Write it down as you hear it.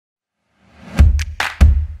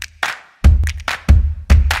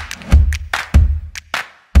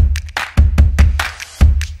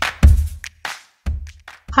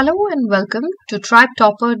Hello and welcome to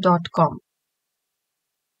tribetopper.com.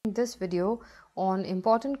 In this video on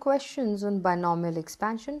important questions on binomial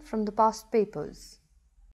expansion from the past papers.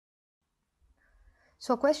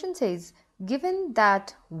 So a question says, given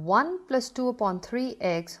that 1 plus 2 upon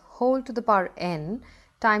 3x whole to the power n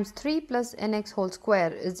times 3 plus nx whole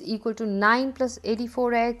square is equal to 9 plus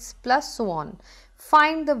 84x plus so on,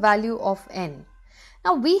 find the value of n.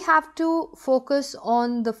 Now we have to focus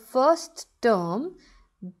on the first term,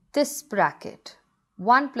 this bracket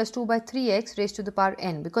 1 plus 2 by 3x raised to the power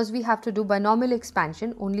n, because we have to do binomial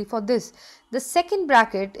expansion only for this. The second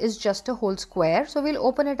bracket is just a whole square, so we'll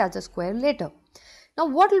open it as a square later. Now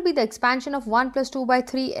what will be the expansion of 1 plus 2 by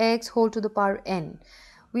 3x whole to the power n?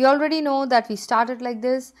 We already know that we started like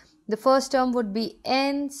this. The first term would be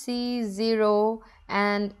nc0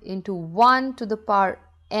 and into 1 to the power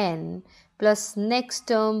n, plus next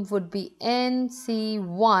term would be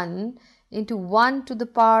nc1 into 1 to the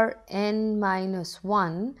power n minus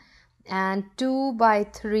 1 and 2 by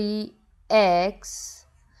 3x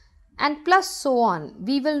and plus so on.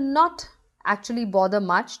 We will not actually bother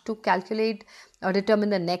much to calculate or determine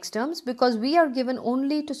the next terms because we are given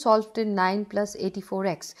only to solve it in 9 plus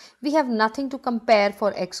 84x. We have nothing to compare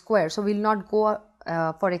for x square, so we will not go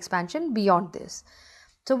for expansion beyond this.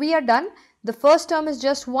 So we are done. The first term is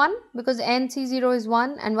just 1 because nc0 is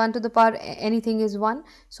 1 and 1 to the power anything is 1.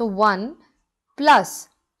 So 1 plus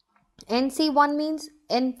nc1 means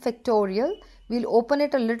n factorial. We'll open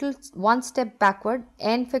it a little one step backward.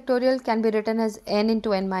 N factorial can be written as n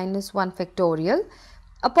into n minus 1 factorial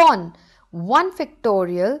upon 1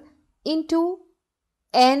 factorial into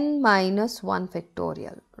n minus 1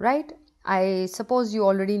 factorial, right? I suppose you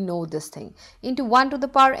already know this thing. Into 1 to the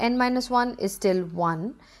power n minus 1 is still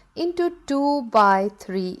 1 into 2 by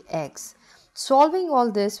 3x. Solving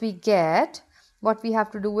all this, we get what we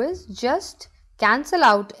have to do is just cancel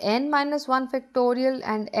out n minus 1 factorial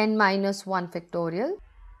and n minus 1 factorial.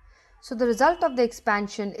 So the result of the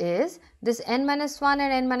expansion is this n minus 1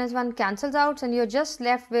 and n minus 1 cancels out and you're just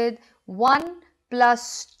left with 1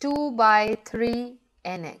 plus 2 by 3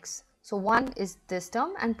 nx. So 1 is this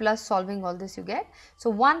term and plus solving all this you get. So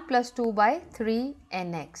 1 plus 2 by 3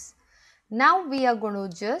 nx. Now we are going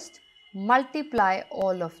to just multiply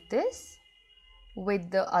all of this with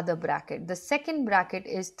the other bracket. The second bracket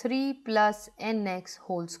is 3 plus nx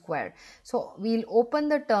whole square. So we'll open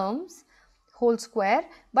the terms whole square,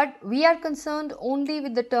 but we are concerned only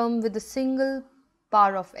with the term with the single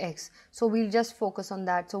power of x. So we'll just focus on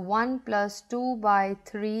that. So 1 plus 2 by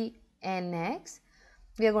 3 nx.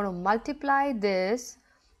 We are going to multiply this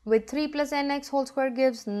with 3 plus nx whole square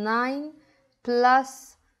gives 9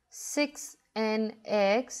 plus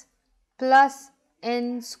 6nx plus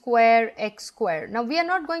n square x square. Now we are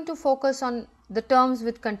not going to focus on the terms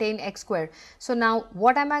which contain x square. So now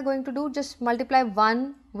what am I going to do? Just multiply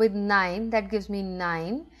 1 with 9, that gives me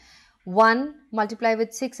 9. 1 multiply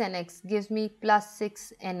with 6nx gives me plus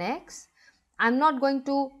 6nx. I'm not going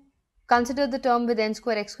to consider the term with n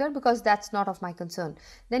square x square because that's not of my concern.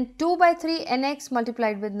 Then 2 by 3 nx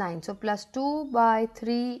multiplied with 9. So plus 2 by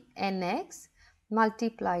 3 nx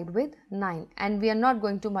multiplied with 9, and we are not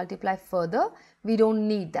going to multiply further. We don't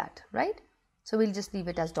need that, right? So we'll just leave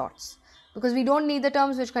it as dots because we don't need the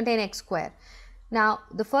terms which contain x square. Now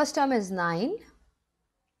the first term is 9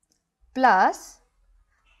 plus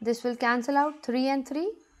this will cancel out 3 and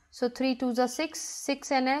 3. So 3 2s are 6,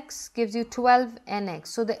 6nx gives you 12nx.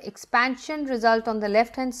 So the expansion result on the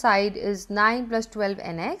left hand side is 9 plus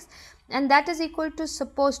 12nx, and that is equal to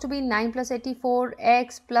supposed to be 9 plus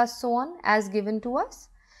 84x plus so on as given to us.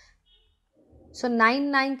 So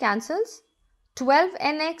 9 cancels.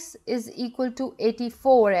 12nx is equal to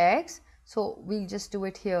 84x. So we'll just do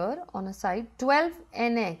it here on a side.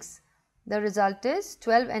 12nx. The result is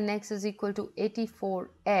 12nx is equal to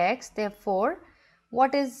 84x. Therefore,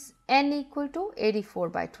 what is n equal to? 84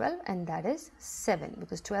 by 12, and that is 7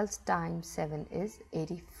 because 12 times 7 is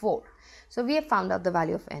 84. So we have found out the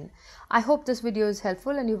value of n. I hope this video is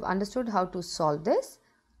helpful and you've understood how to solve this.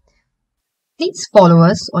 Please follow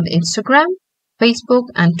us on Instagram, Facebook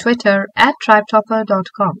and Twitter at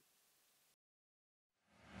tribetopper.com.